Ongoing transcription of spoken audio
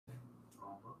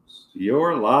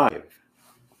You're live.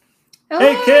 Hello.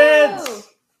 Hey kids!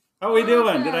 How we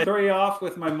doing? Did I throw you off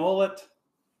with my mullet?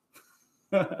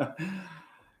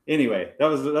 Anyway,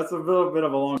 that's a little bit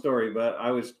of a long story, but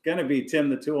I was gonna be Tim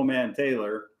the Toolman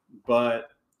Taylor, but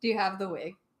Do you have the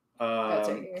wig? That's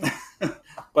right here.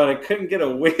 but I couldn't get a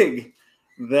wig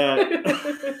that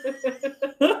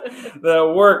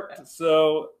that worked.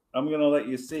 So I'm gonna let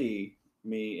you see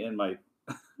me in my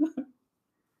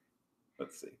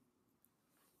let's see.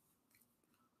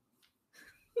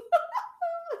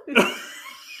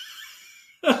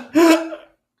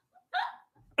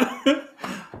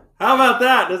 How about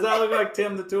that? Does that look like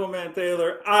Tim the Toolman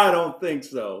Taylor? I don't think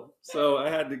so. So I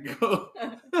had to go.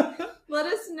 Let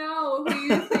us know who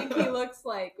you think he looks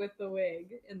like with the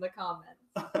wig in the comments.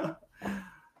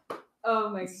 Oh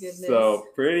my goodness. So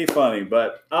pretty funny.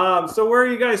 But so where are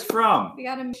you guys from? We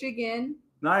got a Michigan.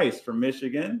 Nice, from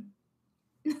Michigan.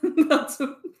 that's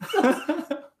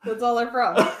all they're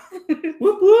from.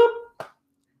 Whoop whoop.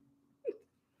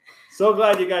 So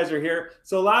glad you guys are here.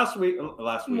 So last week.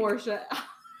 Morsha.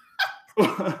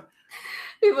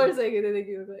 People are saying they think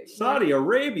you look like Saudi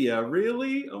Arabia,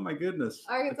 really? Oh my goodness.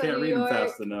 I can't read them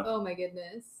fast enough. Oh my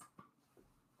goodness.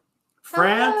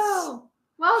 France, Hello.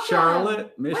 Welcome.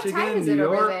 Charlotte, Michigan, what time is New it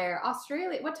York. over there?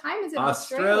 Australia. What time is it?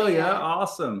 Australia,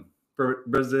 awesome.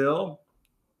 Brazil,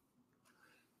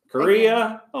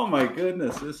 Korea. Oh my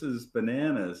goodness, this is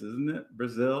bananas, isn't it?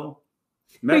 Brazil,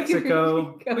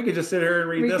 Mexico. We could just sit here and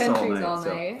read this all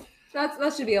night.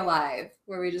 That should be a live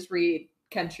where we just read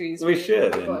countries. We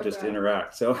should and just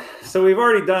interact. So we've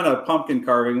already done a pumpkin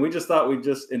carving. We just thought we'd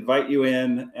just invite you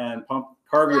in and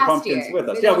carve your pumpkins with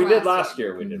us. Yeah, we did last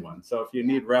year. We did one. So if you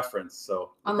need reference,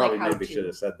 so probably maybe should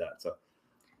have said that. So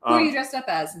who are you dressed up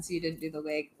as since you didn't do the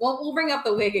wig? Well, we'll bring up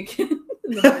the wig again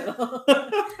in the middle.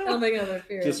 That'll make another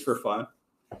appearance. Just for fun.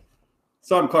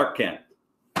 So I'm Clark Kent.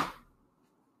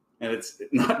 And it's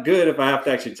not good if I have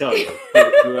to actually tell you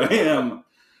who I am.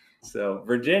 So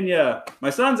Virginia,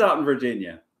 my son's out in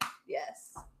Virginia.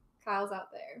 Yes, Kyle's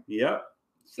out there. Yep.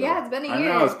 So, yeah, it's been a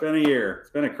year. I know, it's been a year.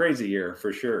 It's been a crazy year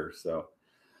for sure. So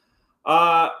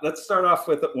let's start off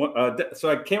with, so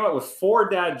I came up with 4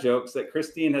 dad jokes that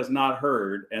Christine has not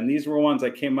heard. And these were ones I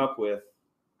came up with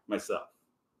myself.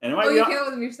 And it might, you came up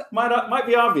with them yourself? Might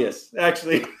be obvious,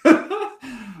 actually,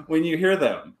 when you hear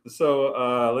them.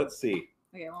 So let's see.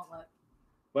 Okay, I won't look.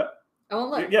 What? I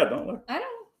won't look. Yeah, don't look. I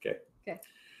don't. Okay.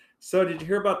 So did you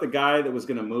hear about the guy that was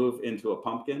going to move into a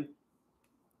pumpkin?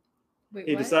 Wait,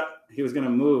 he decided he was going to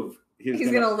move. He's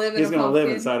going to live. He's going to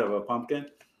live inside of a pumpkin.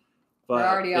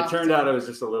 But it turned out it was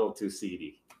just a little too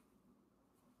seedy.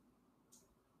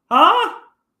 Huh?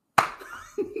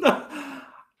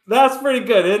 That's pretty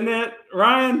good, isn't it,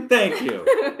 Ryan? Thank you.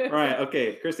 Right.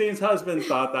 Okay. Christine's husband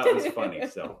thought that was funny.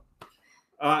 So,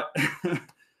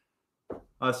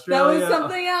 Australia. That was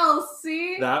something else.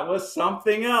 See? That was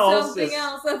something else. Something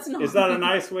else. That's not. Is that a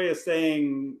nice way of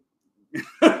saying?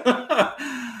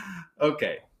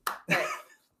 Okay. Right.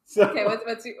 So, okay.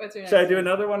 What's your next? Should I do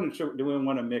another one, or do we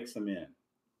want to mix them in?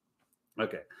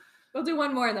 Okay. We'll do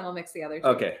one more, and then we'll mix the other two.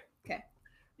 Okay. Okay.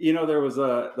 You know, there was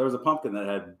a pumpkin that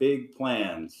had big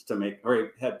plans to make,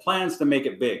 or had plans to make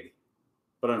it big,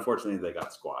 but unfortunately they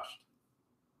got squashed.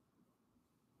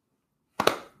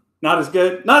 Not as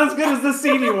good as the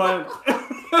seedy one.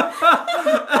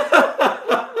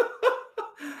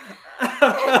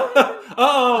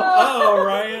 Uh-oh,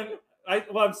 Ryan.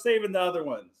 I'm saving the other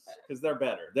ones because they're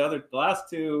better. The last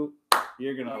 2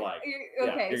 you're gonna like.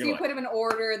 Okay, yeah, so you put them in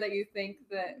order that you think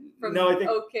that from I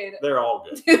think they're all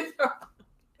good.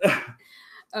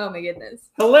 Oh my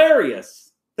goodness.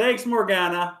 Hilarious. Thanks,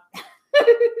 Morgana.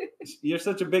 You're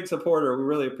such a big supporter. We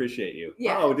really appreciate you.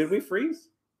 Yes. Oh, did we freeze?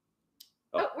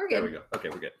 Oh, we're good. There we go. Okay,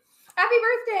 we're good. Happy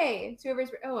birthday to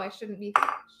whoever's. Oh, I shouldn't be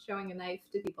showing a knife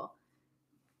to people.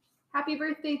 Happy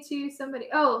birthday to somebody.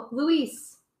 Oh,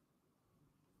 Luis.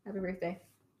 Happy birthday.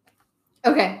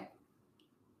 Okay.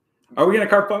 Are we gonna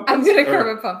carve pumpkins? I'm gonna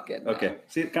carve a pumpkin. Okay.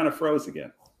 See, it kind of froze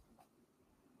again.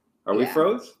 Are we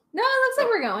froze? No, it looks like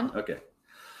we're going. Okay.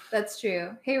 That's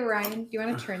true. Hey, Ryan, do you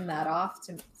want to turn that off?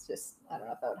 I don't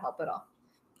know if that would help at all.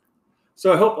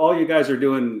 So I hope all you guys are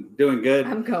doing good.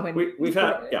 I'm going. We've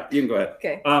had, yeah, you can go ahead.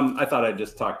 Okay. I thought I'd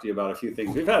just talk to you about a few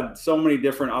things. We've had so many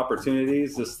different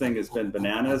opportunities. This thing has been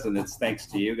bananas, and it's thanks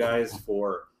to you guys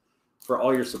for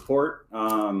all your support.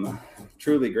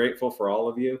 Truly grateful for all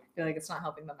of you. I feel like it's not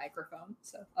helping the microphone,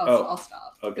 so I'll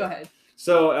stop. Okay. Go ahead.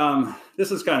 So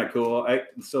this is kind of cool.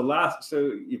 So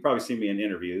you probably see me in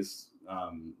interviews,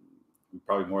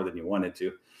 probably more than you wanted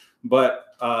to, but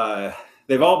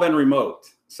they've all been remote.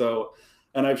 So,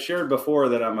 and I've shared before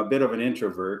that I'm a bit of an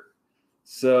introvert.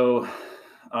 So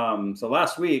So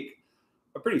last week,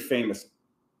 a pretty famous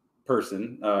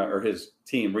person or his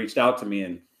team reached out to me,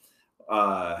 and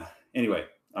anyway,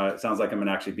 it sounds like I'm going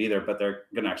to actually be there, but they're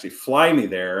going to actually fly me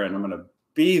there, and I'm going to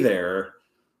be there.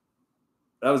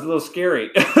 That was a little scary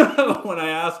when I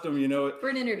asked him, for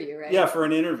an interview, right? Yeah, for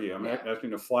an interview. I'm asking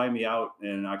to fly me out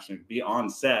and actually be on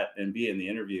set and be in the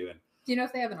interview. And do you know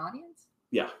if they have an audience?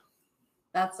 Yeah.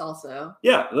 That's also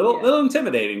a little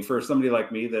intimidating for somebody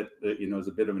like me that is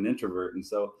a bit of an introvert. And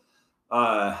so,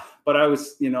 but I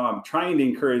was, I'm trying to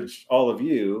encourage all of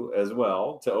you as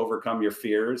well to overcome your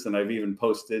fears. And I've even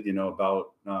posted,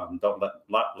 about don't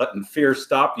letting fear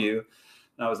stop you.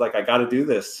 And I was like, I got to do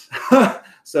this.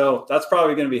 So that's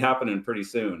probably going to be happening pretty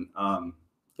soon. A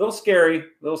little scary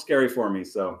for me.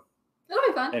 So it'll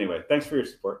be fun. Anyway, thanks for your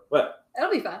support. What?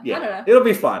 It'll be fun. Yeah, I don't know. It'll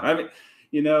be fun. I mean,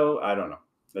 I don't know.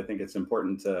 I think it's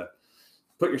important to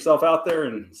put yourself out there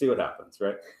and see what happens,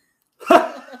 right?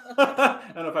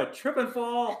 And if I trip and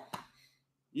fall,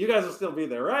 you guys will still be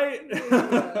there, right?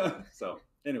 Yeah. So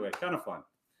anyway, kind of fun.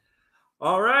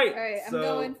 All right. I'm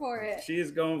going for it.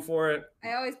 She's going for it.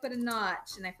 I always put a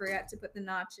notch, and I forgot to put the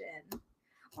notch in.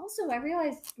 Also, I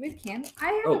realized with candles,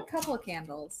 I have a couple of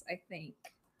candles, I think.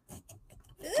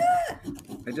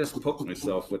 I just poked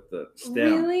myself with the stem.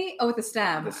 Really? Oh, with the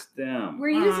stem. The stem. We're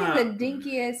using the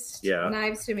dinkiest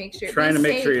knives to make sure. Trying to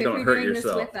make sure you don't hurt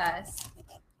yourself. This with us.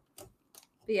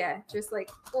 But yeah, just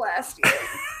like last year.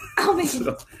 Oh my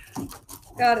God.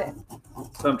 Got it.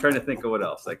 So I'm trying to think of what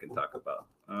else I can talk about.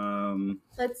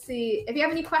 Let's see. If you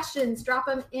have any questions, drop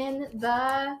them in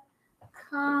the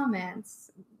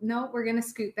comments. No, we're gonna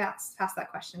scoot past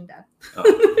that question, Deb.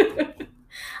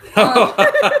 Oh.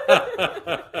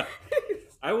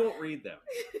 I won't read them.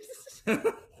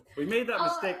 We made that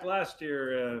mistake last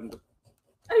year, and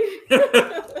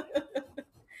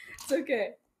it's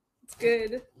okay. It's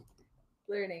good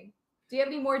learning. Do you have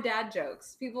any more dad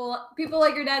jokes? People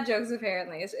like your dad jokes.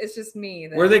 Apparently, it's just me.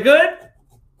 Were they good?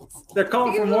 They're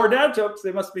calling for more dad jokes.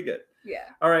 They must be good. Yeah.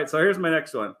 All right. So here's my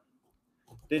next one.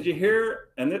 Did you hear?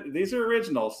 And these are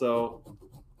original, so,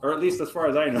 or at least as far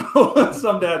as I know,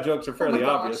 some dad jokes are fairly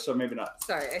obvious, so maybe not.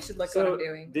 Sorry, I should look what I'm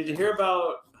doing. Did you hear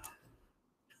about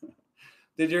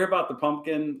the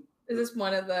pumpkin? Is this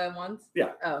one of the ones?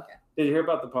 Yeah. Oh, okay. Did you hear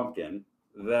about the pumpkin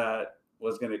that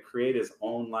was going to create his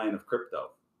own line of crypto?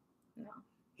 No.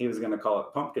 He was going to call it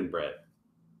pumpkin bread.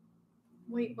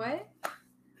 Wait, what?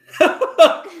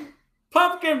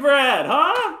 Pumpkin bread,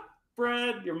 huh?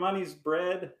 Bread, your money's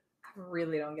bread. I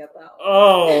really don't get that one.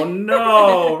 Oh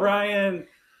no, Ryan.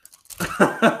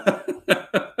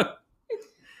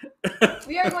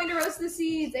 We are going to roast the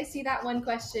seeds. I see that one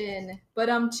question. But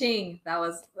ching. That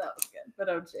was good. But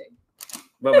ching.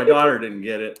 But my daughter didn't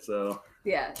get it, so.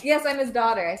 Yeah. Yes, I'm his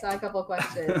daughter. I saw a couple of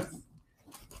questions.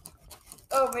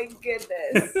 Oh my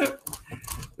goodness.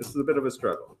 This is a bit of a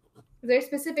struggle. Is there a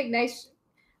specific knife?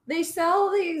 They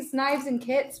sell these knives and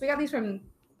kits. We got these from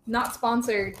not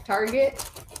sponsored Target.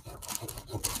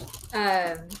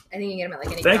 I think you can get them at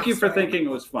like any. Thank you for thinking it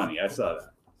was funny. I saw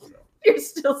that. So. You're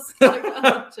still stuck on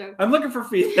that joke. I'm looking for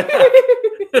feedback.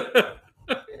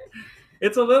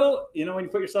 It's a little, when you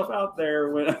put yourself out there,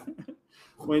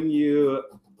 when you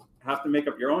have to make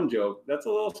up your own joke, that's a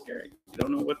little scary. You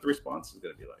don't know what the response is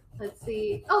going to be like. Let's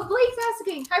see. Oh, Blake's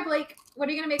asking. Hi, Blake. What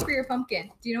are you going to make for your pumpkin?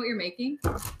 Do you know what you're making?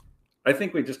 I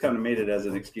think we just kind of made it as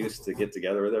an excuse to get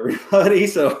together with everybody.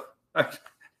 So I'm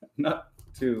not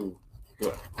too.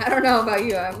 What? I don't know about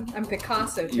you. I'm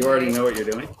Picasso today. You already know what you're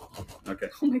doing? Okay.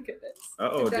 Oh my goodness.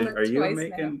 Are you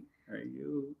making? Now. Are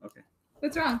you okay?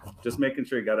 What's wrong? Just making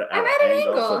sure you got to. I'm at an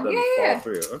angle. So it yeah. Fall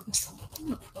through. Okay.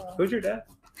 Who's your dad?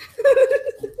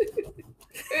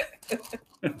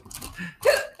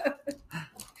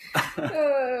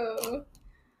 Oh.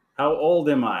 How old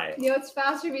am I? It's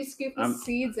faster if you scoop the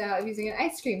seeds out using an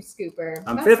ice cream scooper.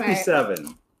 I'm 57.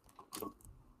 Right.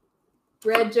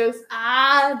 Bread jokes.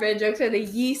 Bread jokes are the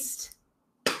yeast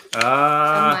of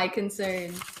my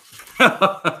concerns.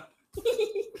 Oh,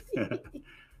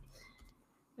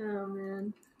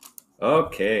 man.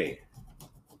 Okay.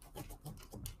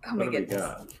 Oh, my What goodness. do we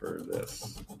got for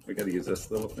this? We got to use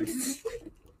this little thing.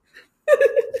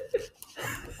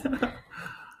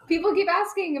 People keep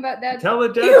asking about that. Tell the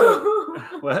judge.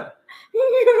 What?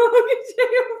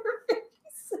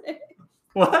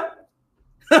 What?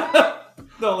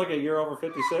 Don't look at you're over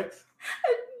 56.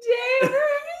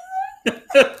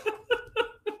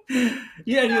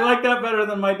 Yeah, you like that better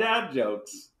than my dad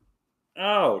jokes.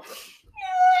 Ouch.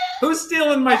 Who's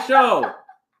stealing my show?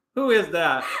 Who is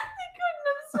that?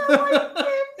 I couldn't have said like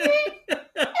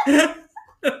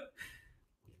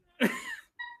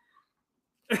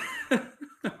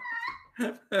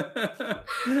 50. Oh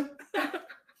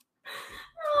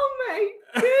my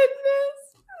goodness.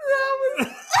 That was.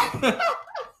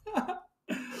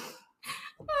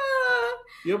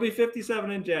 You'll be 57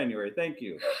 in January. Thank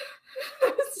you.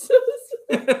 So,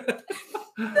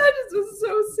 that just was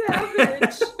so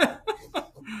savage.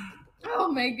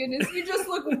 Oh my goodness. You just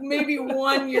look maybe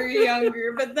 1 year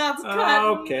younger, but that's kind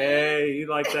of okay. You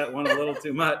like that one a little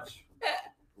too much.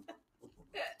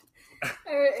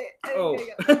 Oh.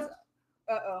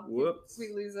 Uh-oh. Whoops.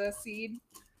 We lose a seed.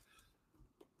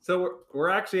 So we're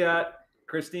actually at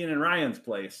Christine and Ryan's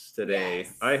place today.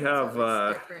 Yes, I have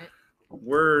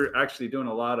we're actually doing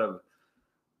a lot of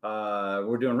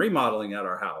we're doing remodeling at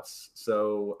our house.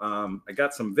 So I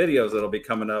got some videos that'll be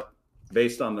coming up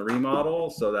based on the remodel,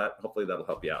 so that hopefully that'll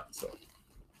help you out. So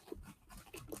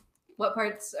what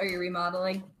parts are you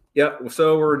remodeling? yeah,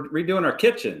 so we're redoing our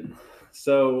kitchen.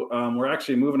 So we're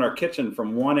actually moving our kitchen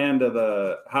from one end of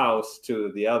the house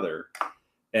to the other,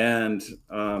 and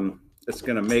it's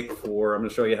going to make for. I'm going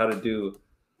to show you how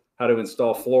to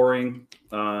install flooring,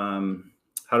 how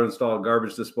to install a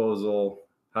garbage disposal,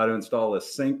 how to install a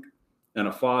sink and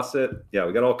a faucet. Yeah,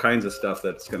 we got all kinds of stuff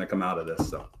that's going to come out of this.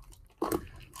 So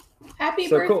happy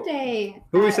so birthday! Cool.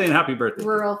 Who are we saying happy birthday?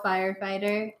 Rural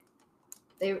firefighter.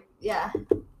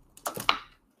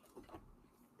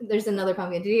 There's another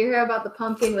pumpkin. Did you hear about the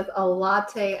pumpkin with a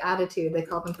latte attitude? They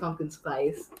call them pumpkin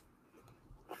spice.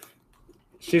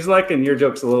 She's liking your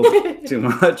jokes a little too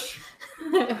much.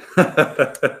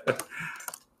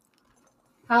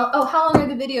 How long are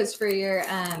the videos for your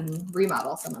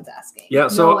remodel? Someone's asking. Yeah,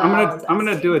 so I'm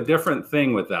gonna do a different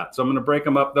thing with that. So I'm gonna break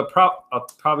them up. I'll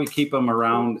probably keep them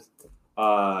around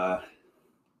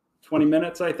 20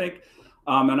 minutes, I think.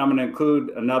 And I'm gonna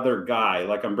include another guy.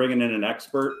 Like I'm bringing in an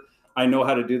expert. I know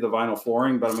how to do the vinyl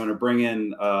flooring, but I'm going to bring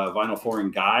in a vinyl flooring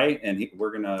guy, and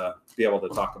we're going to be able to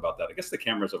talk about that. I guess the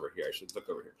camera's over here. I should look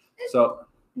over here. So,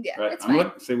 yeah, right, it's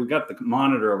fine. See, we got the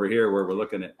monitor over here where we're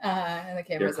looking at and the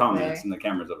your camera's comments, over there. and the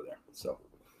camera's over there. So,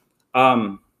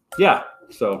 yeah.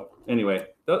 So anyway,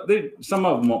 some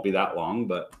of them won't be that long,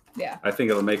 but yeah, I think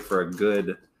it'll make for a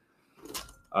good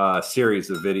series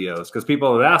of videos because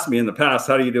people have asked me in the past,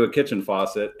 how do you do a kitchen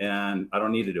faucet? And I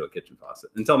don't need to do a kitchen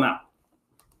faucet until now.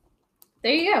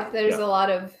 There you go. There's a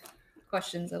lot of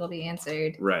questions that'll be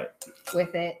answered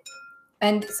with it.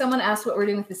 And someone asked what we're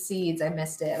doing with the seeds. I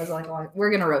missed it. I was like, oh, we're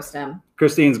going to roast them.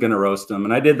 Christine's going to roast them.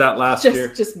 And I did that last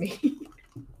year. Just me.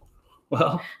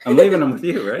 Well, I'm leaving them with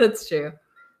you, right? That's true.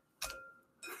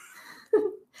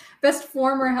 Best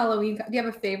former Halloween. Do you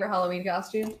have a favorite Halloween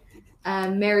costume?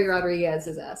 Mary Rodriguez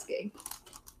is asking.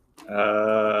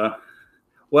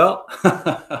 Well,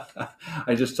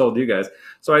 I just told you guys.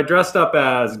 So I dressed up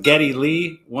as Geddy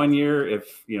Lee one year.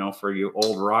 If for you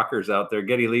old rockers out there,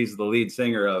 Geddy Lee's the lead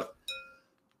singer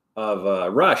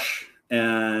of Rush,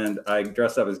 and I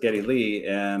dressed up as Geddy Lee.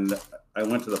 And I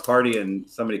went to the party, and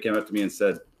somebody came up to me and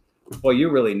said, "Well, you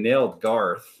really nailed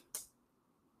Garth."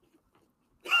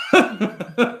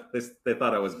 They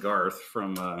thought I was Garth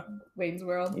from Wayne's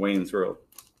World. Wayne's World.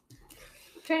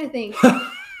 I'm trying to think.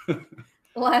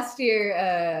 Last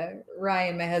year,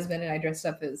 Ryan, my husband, and I dressed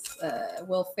up as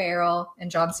Will Ferrell and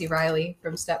John C. Reilly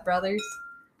from Step Brothers.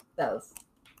 That was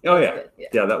good.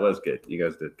 Yeah, that was good. You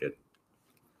guys did good.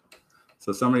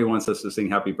 So somebody wants us to sing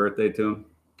happy birthday to him.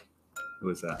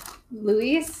 Who is that?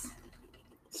 Luis?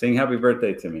 Sing happy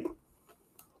birthday to me.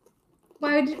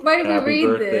 Why did we read Happy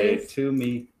birthday this? to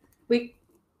me.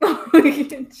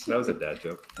 That was a dad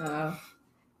joke. All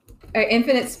right,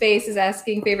 Infinite Space is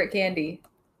asking favorite candy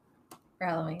for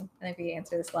Halloween. I think we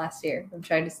answered this last year. I'm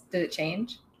trying to. Did it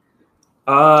change?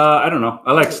 I don't know.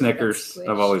 I like Snickers.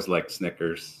 I've always liked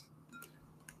Snickers.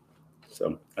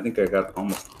 So I think I got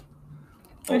almost.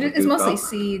 It's mostly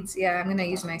seeds. Yeah, I'm gonna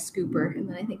use my scooper, and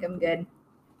then I think I'm good.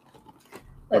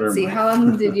 Let's see. How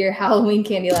long did your Halloween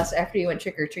candy last after you went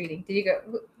trick or treating? Did you go?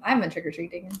 I haven't been trick or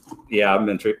treating. Yeah, I've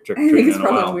been trick or treating in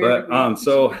a while. But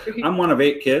so I'm one of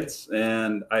 8 kids,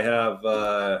 and I have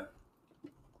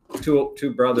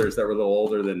two brothers that were a little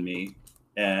older than me,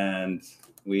 and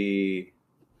I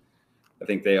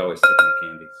think they always took my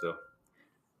candy. So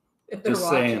if they're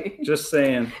just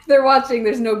saying. If they're watching.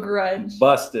 There's no grudge.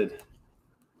 Busted.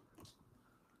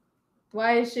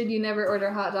 Why should you never order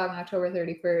a hot dog on October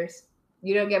 31st?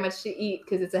 You don't get much to eat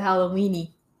because it's a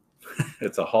Halloweeny.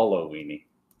 It's a Halloweeny.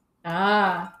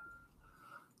 Ah.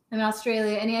 In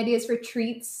Australia, any ideas for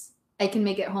treats? I can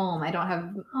make it home. I don't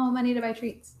have money to buy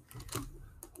treats.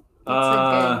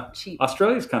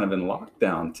 Australia's kind of in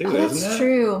lockdown too, isn't it? That's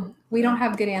true. We don't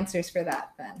have good answers for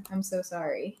that, Ben. I'm so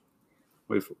sorry.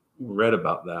 We've read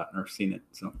about that or seen it.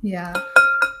 So yeah.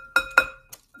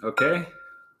 Okay.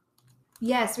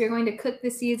 Yes, we're going to cook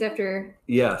the seeds after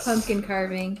Yes. pumpkin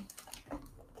carving.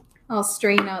 I'll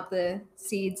strain out the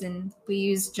seeds and we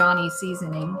use Johnny's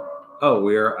seasoning. Oh,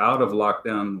 we are out of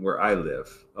lockdown where I live.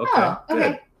 Okay. Oh, okay.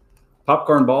 Good.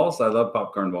 Popcorn balls. I love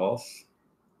popcorn balls.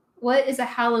 What is a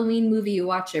Halloween movie you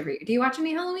watch every year? Do you watch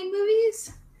any Halloween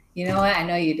movies? You know what? I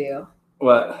know you do.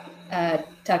 What?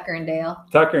 Tucker and Dale.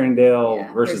 Tucker and Dale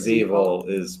Yeah, versus Evil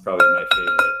is probably my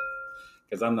favorite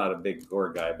because I'm not a big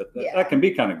gore guy, but that can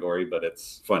be kind of gory, but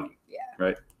it's funny. Yeah.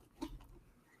 Right.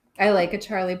 I like a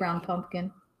Charlie Brown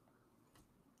pumpkin.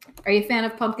 Are you a fan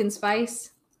of pumpkin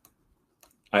spice?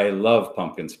 I love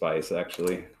pumpkin spice,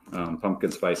 actually.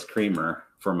 Pumpkin spice creamer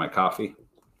for my coffee.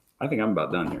 I think I'm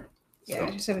about done here. Yeah, So.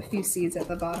 I just have a few seeds at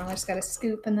the bottom. I just got a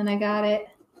scoop and then I got it.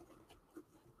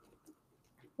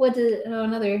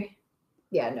 Another.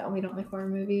 Yeah, no, we don't like horror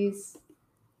movies.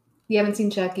 You haven't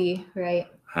seen Chucky, right?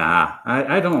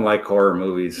 I don't like horror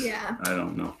movies. Yeah. I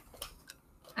don't know.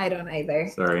 I don't either.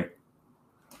 Sorry.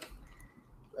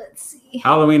 Let's see.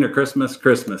 Halloween or Christmas?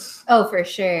 Christmas. Oh, for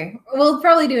sure. We'll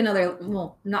probably do another.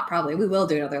 Well, not probably. We will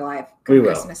do another live. We will.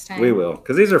 Christmas time. We will,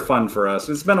 because these are fun for us.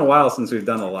 It's been a while since we've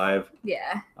done a live.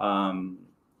 Yeah.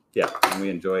 Yeah, and we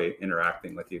enjoy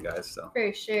interacting with you guys. So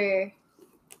For sure.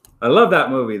 I love that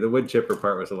movie. The wood chipper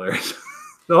part was hilarious.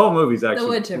 The whole movie's actually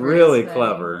wood chipper really is funny.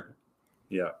 clever.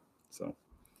 Yeah. So.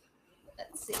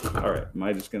 Let's see. All right. Am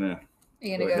I just gonna? Are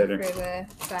you gonna Go go ahead.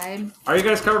 for the side? Are you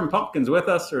guys carving pumpkins with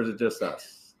us, or is it just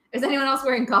us? Is anyone else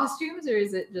wearing costumes, or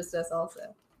is it just us also?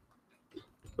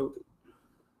 Oh.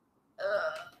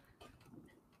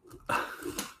 I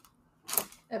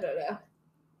don't know.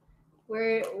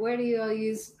 Where do you all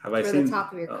use Have I for seen the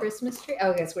top of your Christmas tree?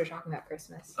 Oh, I guess we're talking about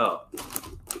Christmas. Oh.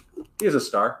 Use a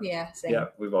star. Yeah, same. Yeah,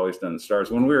 we've always done the stars.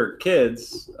 When we were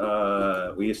kids,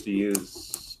 we used to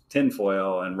use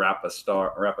tinfoil and wrap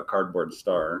a cardboard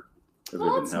star because Oh,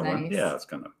 we that's didn't have one. nice. Yeah, it's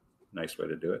kind of a nice way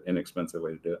to do it, inexpensive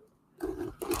way to do it.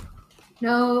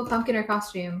 No pumpkin or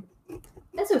costume.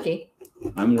 That's okay.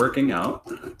 I'm working out.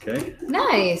 Okay,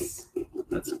 Nice.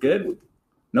 that's good.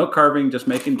 No carving, just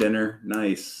making dinner.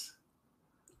 Nice.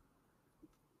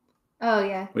 Oh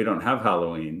yeah. We don't have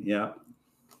Halloween. Yeah.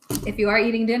 If you are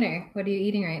eating dinner, what are you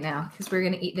eating right now? Because we're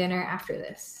gonna eat dinner after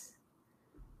this.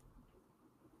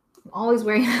 I'm always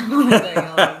wearing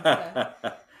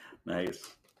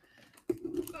Nice.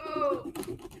 Oh.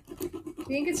 Do you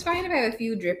think it's fine if I have a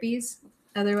few drippies?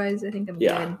 Otherwise, I think I'm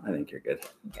Yeah, good. I think you're good.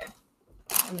 Okay.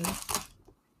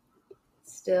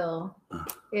 Still,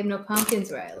 we have no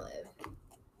pumpkins where I live.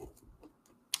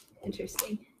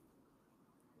 Interesting.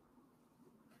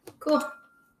 Cool.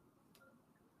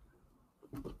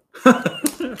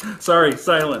 Sorry,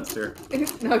 silence here.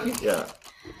 No, you Yeah.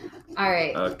 All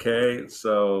right. Okay,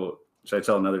 so should I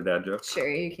tell another dad joke? Sure,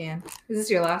 you can. Is this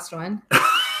your last one?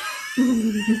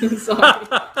 Sorry.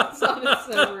 Sounded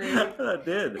so rude. That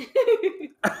did.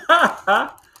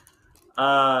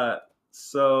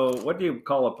 So what do you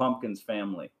call a pumpkin's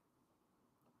family?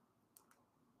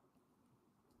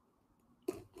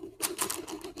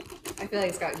 I feel like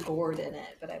it's got gourd in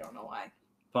it, but I don't know why.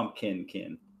 Pumpkin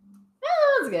kin.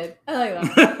 Oh, that's good. I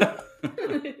like that.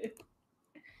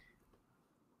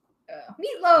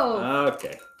 Meatloaf.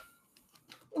 Okay.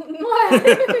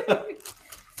 What?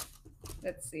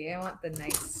 Let's see. I want the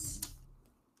nice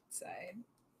side.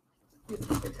 Put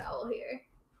the towel here.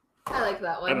 I like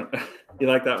that one. You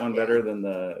like that one Yeah. better than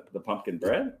the pumpkin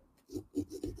bread?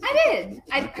 I did.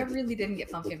 I really didn't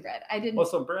get pumpkin bread. I didn't. Well,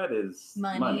 so bread is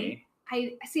Money. money.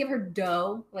 I see. I've heard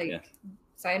dough. Like, Yeah.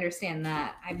 so I understand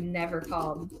that. I've never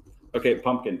called. Okay,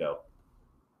 pumpkin dough.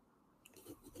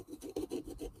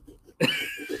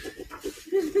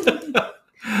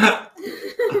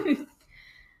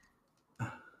 All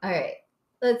right.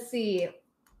 Let's see.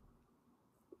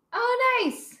 Oh,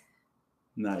 nice.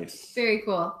 Nice. Very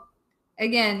cool.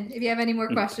 Again, if you have any more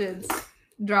questions,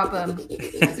 drop them. So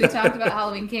we talked about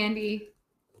Halloween candy.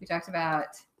 We talked about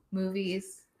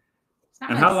movies. It's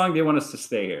not And much- how long do you want us to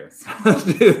stay here?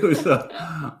 Dude, so,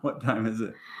 what time is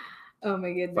it? Oh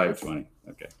my goodness. 5:20.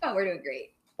 Okay. Oh, we're doing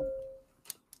great.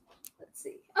 Let's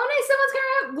see. Oh, nice. Someone's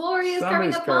carving up. Gloria's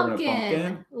carving Somebody's a carving a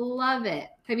pumpkin. pumpkin. Love it.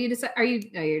 Have you decided? Are you?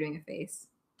 No, you're doing a face.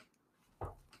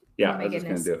 Yeah, Oh my I was just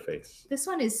goodness. gonna do a face. This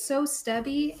one is so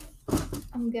stubby.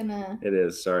 I'm gonna It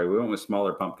is. Sorry, we went with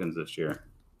smaller pumpkins this year.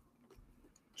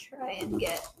 try and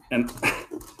get. And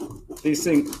this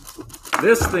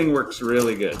thing works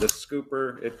really good. This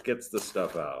scooper, it gets the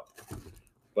stuff out.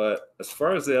 But as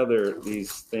far as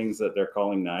these things that they're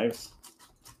calling knives,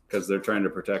 because they're trying to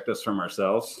protect us from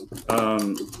ourselves, I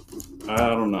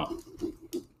don't know.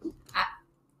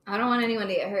 I don't want anyone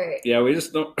to get hurt. Yeah, we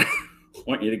just don't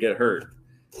want you to get hurt.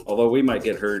 Although we might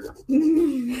get hurt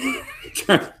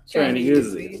trying to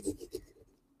use these.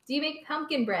 Do you make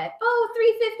pumpkin bread?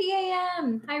 Oh, 3:50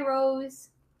 a.m. Hi, Rose.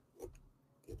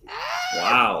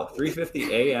 Wow, 3:50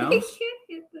 a.m.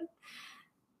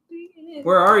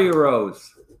 Where are you,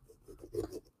 Rose?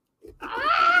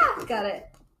 Got it.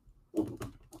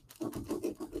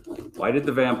 Why did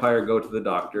the vampire go to the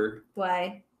doctor?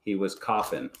 Why? He was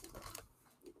coughing.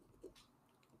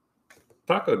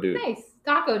 Taco dude. Nice.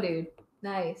 Taco dude.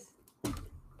 Nice.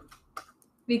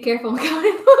 Be careful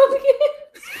counting pumpkins.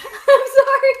 I'm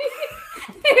sorry.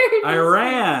 I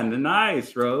ran.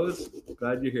 Nice, Rose.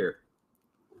 Glad you're here.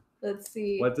 Let's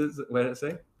see. What did it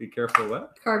say? Be careful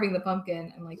what? Carving the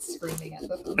pumpkin and like screaming at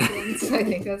the pumpkin. So I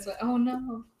think that's what. Oh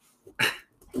no.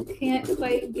 Can't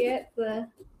quite get the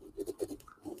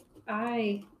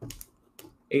eye.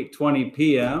 8:20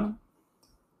 p.m.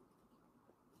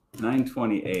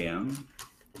 9:20 a.m.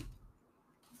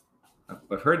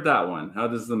 I've heard that one. How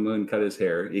does the moon cut his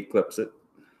hair? Eclipse it.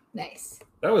 Nice.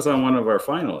 That was on one of our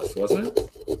finalists, wasn't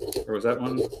it? Or was that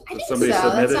one? I think Somebody so.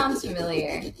 That submitted? sounds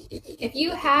familiar. If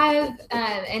you have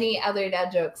any other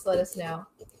dad jokes, let us know.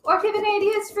 Or if you have any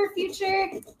ideas for future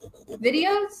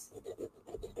videos,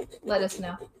 let us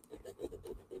know.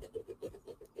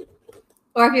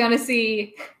 Or if you want to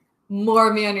see more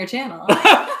of me on your channel. Or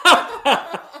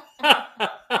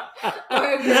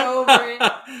if you're over it.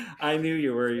 I knew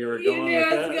you were going You knew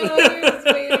with I was that. going. You were just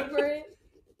waiting for it.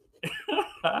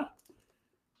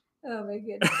 Oh my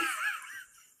goodness.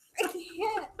 I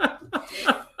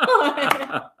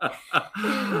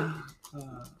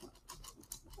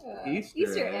can't.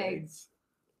 Easter eggs.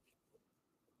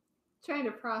 Trying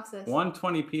to process.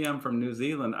 1:20 p.m. from New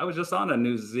Zealand. I was just on a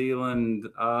New Zealand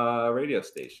radio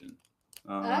station.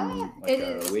 It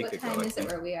is. What time is it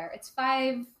where we are? It's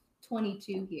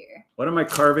 5:22 here. What am I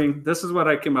carving? This is what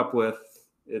I came up with.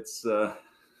 It's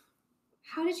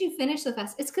How did you finish the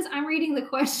fast? It's because I'm reading the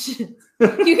questions.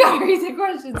 You gotta read the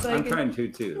questions. So I'm trying to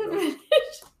too.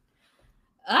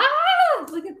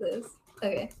 Look at this.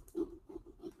 Okay.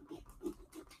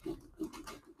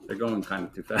 They're going kind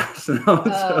of too fast now.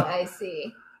 Oh, I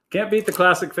see. Can't beat the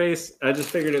classic face. I just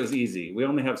figured it was easy. We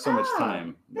only have so much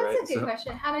time. That's right? a good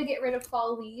question. How to get rid of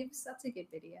fall leaves? That's a good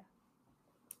video.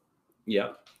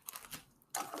 Yep.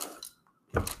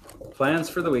 Plans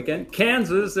for the weekend.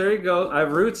 Kansas, there you go. I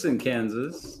have roots in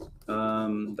Kansas.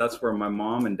 That's where my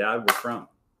mom and dad were from.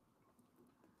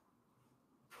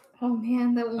 Oh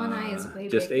man, that one eye is way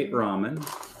just bigger. ate ramen.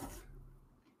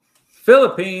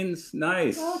 Philippines,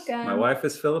 nice. Welcome. My wife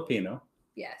is Filipino.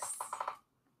 Yes.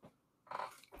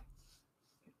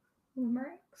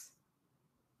 Limericks.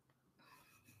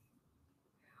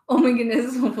 Oh my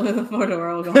goodness, we'll play the photo or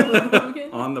I'll go for the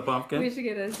pumpkin. On the pumpkin. We should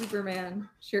get a Superman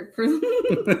shirt for Do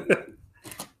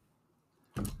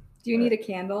you need a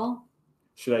candle?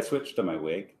 Should I switch to my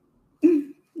wig?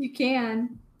 You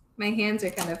can. My hands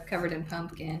are kind of covered in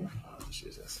pumpkin. Oh,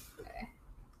 Jesus. Okay.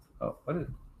 Oh, what is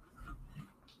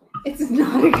It's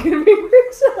not a good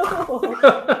reversal.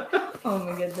 Oh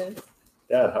my goodness.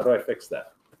 Dad, how do I fix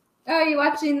that? Oh, are you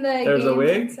watching the There's a games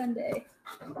wig? on Sunday?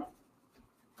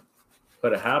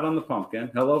 Put a hat on the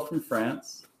pumpkin. Hello from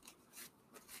France.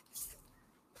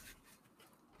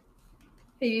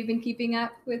 Have you been keeping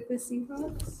up with the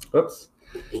Seahawks? Oops.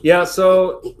 Yeah,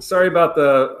 so sorry about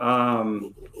the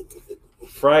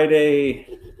Friday,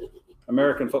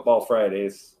 American Football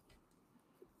Fridays.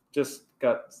 Just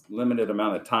got limited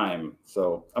amount of time.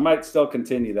 So I might still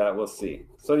continue that. We'll see.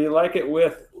 So do you like it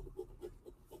with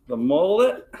the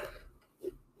mullet?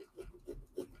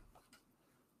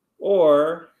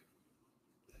 Or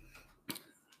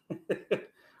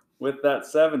with that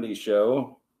 70s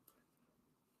show?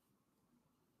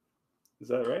 Is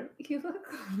that right? You look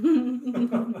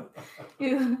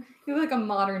you look like a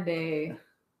modern day.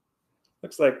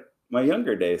 Looks like my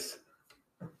younger days.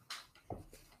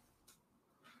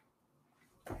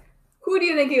 Who do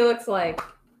you think he looks like?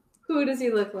 Who does he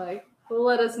look like? Well,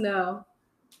 let us know.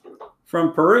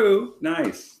 From Peru.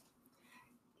 Nice.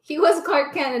 He was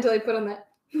Clark Kent until he put on that.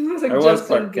 He was like I was Justin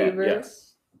Clark Kent, Bieber.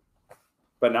 yes.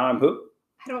 But now I'm who?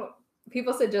 I don't.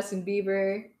 People said Justin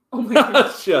Bieber. Oh my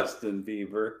gosh. Justin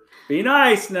Bieber. Be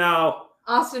nice now.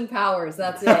 Austin Powers.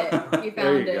 That's it. You There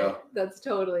found you it. go. That's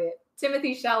totally it.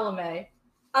 Timothy Chalamet.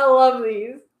 I love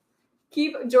these.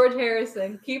 Keep George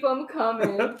Harrison. Keep them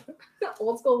coming.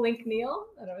 Old school Link Neal.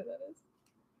 I don't know what that is.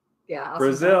 Yeah. Austin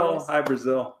Brazil. Powers. Hi,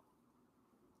 Brazil.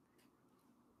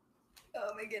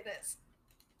 Oh my goodness.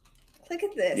 Look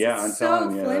at this. Yeah, I'm It's so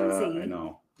telling you. flimsy. I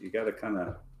know. You got to kind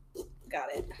of. Got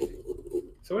it.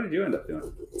 So what did you end up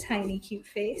doing? Tiny cute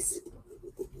face.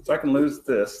 So I can lose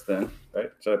this then, right?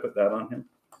 Should I put that on him?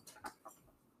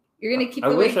 You're gonna keep I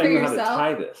the wish wig I for knew how to yourself.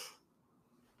 tie this.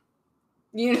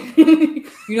 You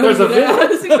know, There's a video.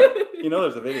 video. You know,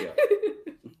 there's a video.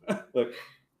 Look.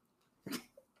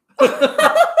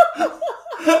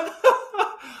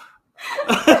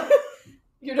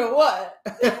 You know what?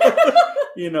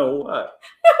 You know what?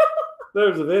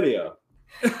 There's a video.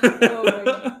 Oh my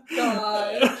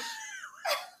gosh.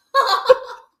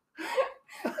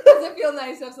 Does it feel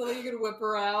nice to have something you can whip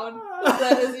around?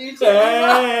 That is you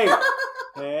Hey!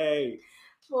 Hey!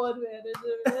 Full advantage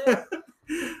of it.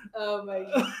 Oh my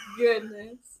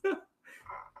goodness.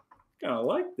 Kind of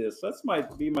like this. That's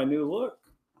might be my new look.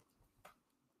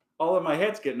 All of my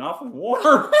head's getting awfully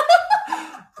warm.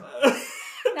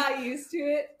 Not used to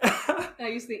it.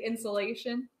 Not used to the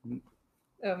insulation.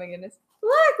 Oh my goodness.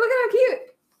 Look at how cute.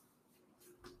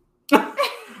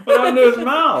 What happened to his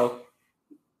mouth?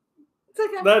 It's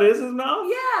like That is his mouth?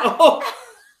 yeah. Oh.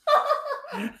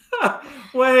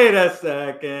 Wait a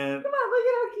second. Come on, look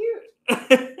at how cute.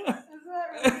 Is that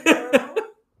really adorable?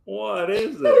 What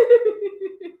is it?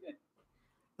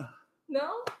 No?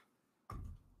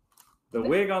 The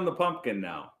wig on the pumpkin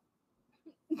now.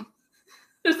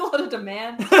 There's a lot of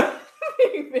demand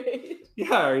being made.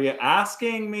 Yeah, are you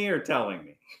asking me or telling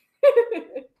me?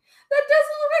 That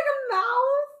doesn't look like a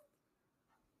mouth.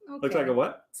 Okay. Looks like a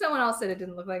what? Someone else said it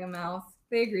didn't look like a mouth.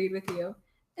 They agreed with you.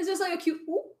 It's just like a cute.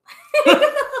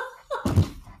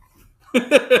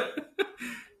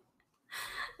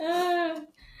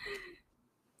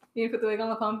 You put the wig on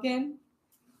the pumpkin?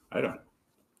 I don't.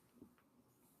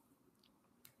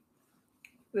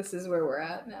 This is where we're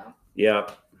at now. Yeah.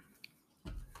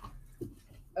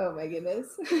 Oh my goodness.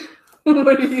 What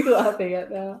are you laughing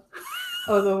at now?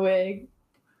 Oh, the wig.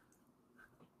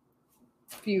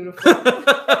 Beautiful. No.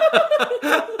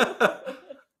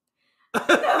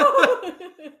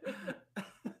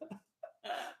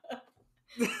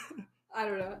 I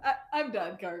don't know. I'm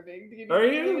done carving. Do you need Are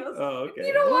anything you? else? Oh, okay.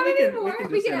 You don't want we it can- anymore? We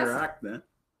can We just can ask- interact then.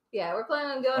 Yeah, we're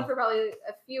planning on going for probably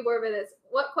a few more minutes.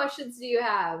 What questions do you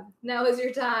have? Now is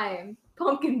your time.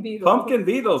 Pumpkin beetle. Pumpkin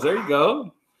beetles. There you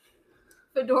go.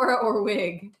 Fedora or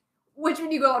wig? Which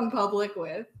would you go out in public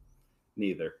with?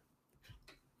 Neither.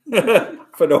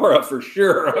 Fedora for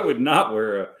sure. I would not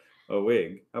wear a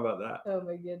wig. How about that? Oh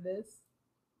my goodness.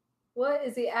 What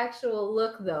is the actual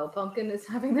look though? Pumpkin is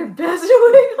having their best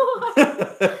wig on.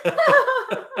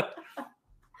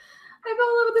 I fell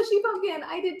in love with the sheep pumpkin.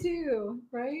 I did too,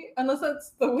 right? Unless that's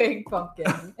the wig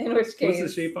pumpkin, in which case.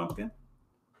 What's the sheep pumpkin?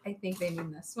 I think they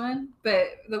mean this one, but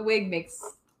the wig makes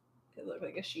it look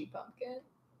like a sheep pumpkin.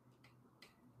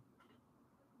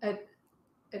 I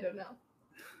don't know.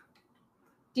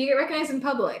 Do you get recognized in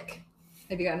public?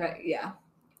 Have you gotten yeah.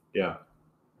 Yeah.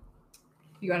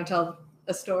 You want to tell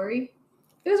a story?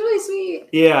 It was really sweet.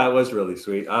 Yeah, it was really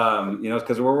sweet.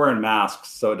 Because we're wearing masks,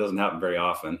 so it doesn't happen very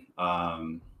often.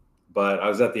 But I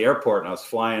was at the airport and I was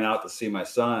flying out to see my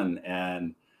son,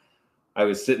 and I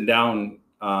was sitting down,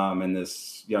 and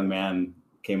this young man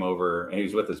came over, and he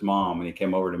was with his mom, and he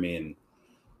came over to me and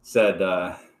said,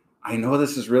 I know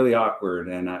this is really awkward,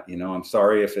 and I'm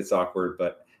sorry if it's awkward,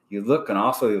 but you look an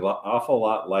awful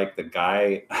lot like the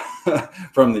guy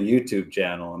from the YouTube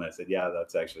channel. And I said, yeah,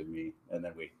 that's actually me. And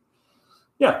then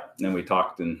we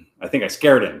talked, and I think I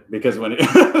scared him because when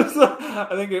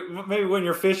maybe when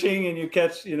you're fishing and you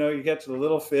catch the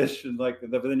little fish and but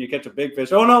then you catch a big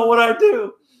fish. Oh no, what'd I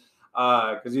do?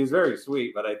 Because he was very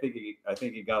sweet, but I think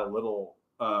he got a little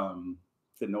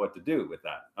didn't know what to do with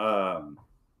that.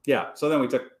 Yeah. So then we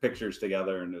took pictures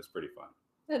together, and it was pretty fun.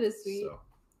 That is sweet. So.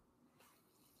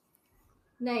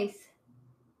 Nice.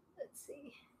 Let's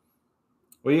see.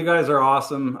 Well, you guys are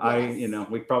awesome. Yes.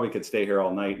 We probably could stay here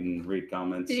all night and read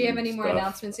comments. Did you have and any more stuff.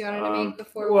 announcements you wanted to make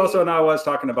before? Well, so now I was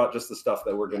talking about just the stuff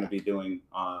that we're going to be doing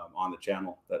on the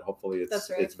channel. That hopefully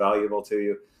it's valuable to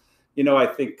you. I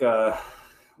think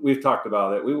we've talked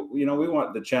about it. We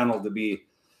want the channel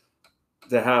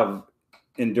to have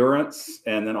endurance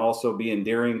and then also be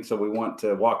endearing. So we want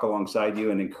to walk alongside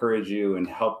you and encourage you and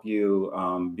help you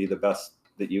be the best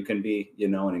that you can be,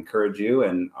 and encourage you.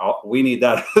 And we need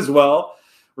that as well,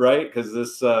 right? Because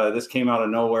this came out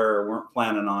of nowhere. We weren't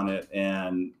planning on it.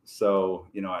 And so,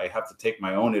 I have to take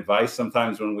my own advice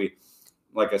sometimes when we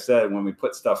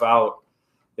put stuff out.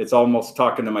 It's almost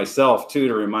talking to myself too,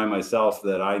 to remind myself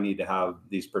that I need to have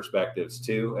these perspectives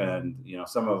too. And,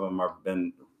 some of them have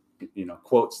been,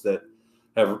 quotes that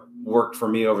have worked for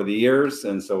me over the years.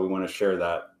 And so we want to share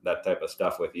that type of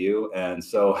stuff with you. And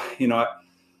so,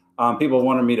 people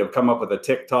wanted me to come up with a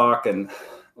TikTok, and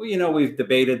we've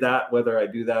debated that, whether I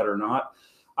do that or not.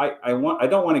 I don't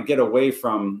want to get away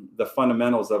from the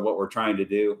fundamentals of what we're trying to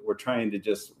do. We're trying to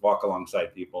just walk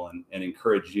alongside people and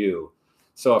encourage you.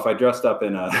 So if I dressed up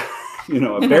in a,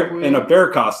 in a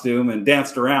bear costume and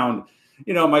danced around,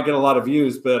 it might get a lot of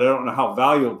views, but I don't know how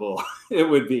valuable it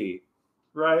would be.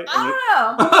 Right?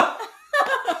 I don't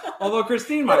know. Although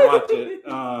Christine might watch it.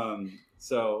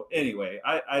 So anyway,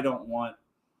 I don't want,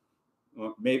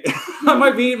 well, maybe I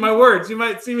might be eating my words. You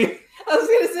might see me. I was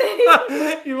going to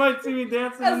say. You might see me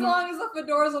dancing. As long as the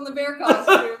fedora's on the bear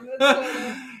costume.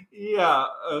 Yeah,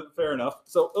 fair enough.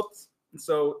 So, oops.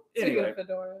 So anyway.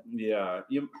 Fedora. Yeah.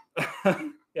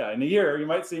 Yeah, in a year, you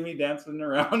might see me dancing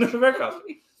around in a bear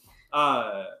costume.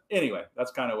 Anyway,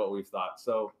 that's kind of what we've thought.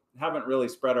 So haven't really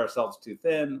spread ourselves too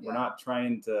thin. Yeah. We're not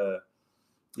trying to,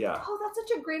 Oh, that's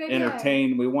such a great idea.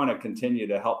 Entertain. We want to continue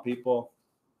to help people.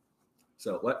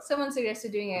 So what? Someone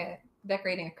suggested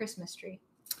decorating a Christmas tree.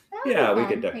 Yeah, we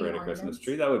could decorate a Christmas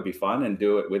tree. That would be fun, and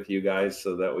do it with you guys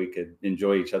so that we could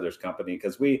enjoy each other's company,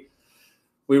 because we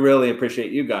really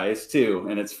appreciate you guys too,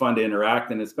 and it's fun to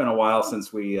interact. And it's been a while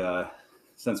since we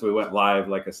went live,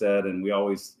 like I said, and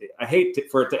I hate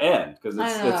for it to end, because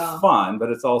it's fun, but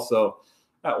it's also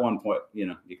at one point, you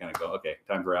kind of go, okay,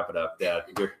 time to wrap it up, Dad.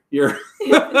 You're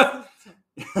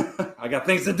I got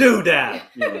things to do, Dad.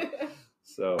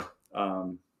 So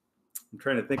I'm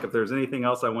trying to think if there's anything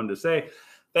else I wanted to say.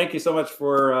 Thank you so much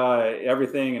for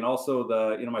everything, and also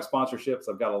my sponsorships.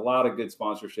 I've got a lot of good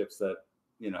sponsorships that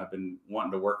have been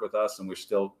wanting to work with us, and we're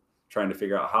still trying to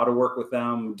figure out how to work with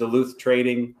them. Duluth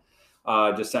Trading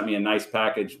just sent me a nice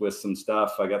package with some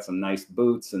stuff. I got some nice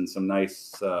boots and some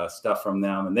nice stuff from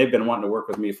them, and they've been wanting to work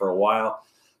with me for a while.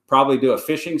 Probably do a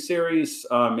fishing series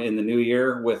in the new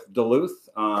year with Duluth,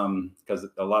 because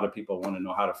a lot of people want to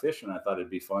know how to fish, and I thought it'd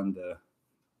be fun to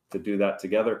do that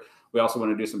together. We also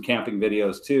want to do some camping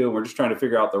videos too. We're just trying to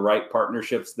figure out the right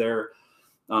partnerships there.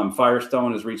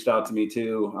 Firestone has reached out to me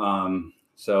too.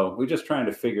 So we're just trying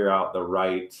to figure out the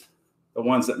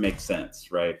ones that make sense,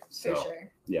 right? So, for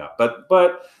sure. Yeah,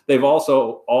 but they've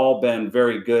also all been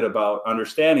very good about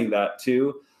understanding that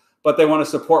too. But they want to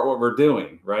support what we're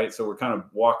doing, right? So we're kind of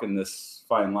walking this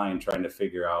fine line, trying to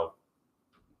figure out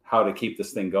how to keep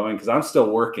this thing going, because I'm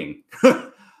still working.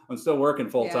 I'm still working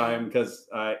full time, because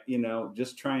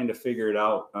just trying to figure it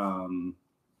out.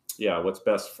 What's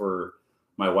best for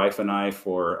my wife and I,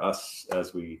 for us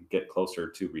as we get closer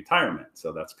to retirement.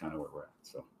 So that's kind of where we're at.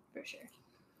 So for sure.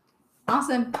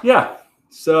 Awesome. Yeah.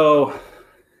 So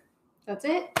that's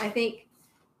it. I think.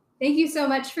 Thank you so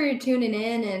much for tuning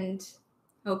in, and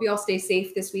hope you all stay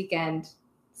safe this weekend.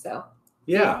 So.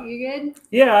 Yeah. You good?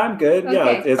 Yeah, I'm good. Okay.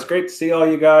 Yeah, it's great to see all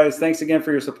you guys. Thanks again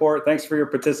for your support. Thanks for your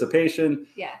participation.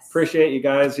 Yes. Appreciate you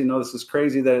guys. This is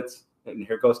crazy that and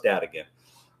here goes Dad again.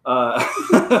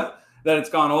 That it's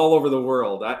gone all over the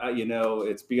world.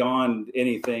 It's beyond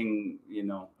anything,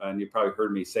 and you probably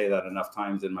heard me say that enough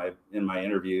times in my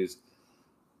interviews.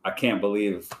 I can't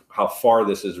believe how far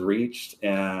this has reached,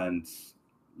 and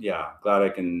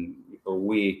glad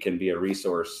we can be a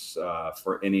resource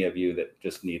for any of you that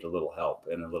just need a little help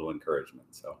and a little encouragement.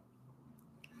 So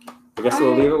I guess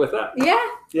we'll leave it with that. Yeah.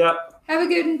 Yeah. Have a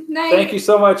good night. Thank you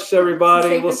so much,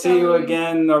 everybody. We'll see you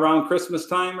again around Christmas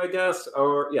time, I guess.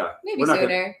 Or maybe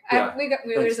sooner.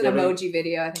 There's an emoji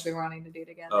video I think we're wanting to do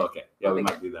together. Oh, okay. Yeah, we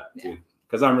might do that too.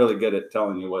 Because I'm really good at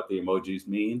telling you what the emojis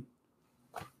mean.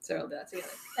 So we'll do that together.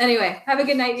 Anyway, have a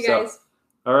good night, you guys.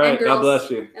 All right. God bless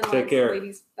you. And Take care.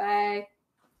 Ladies. Bye.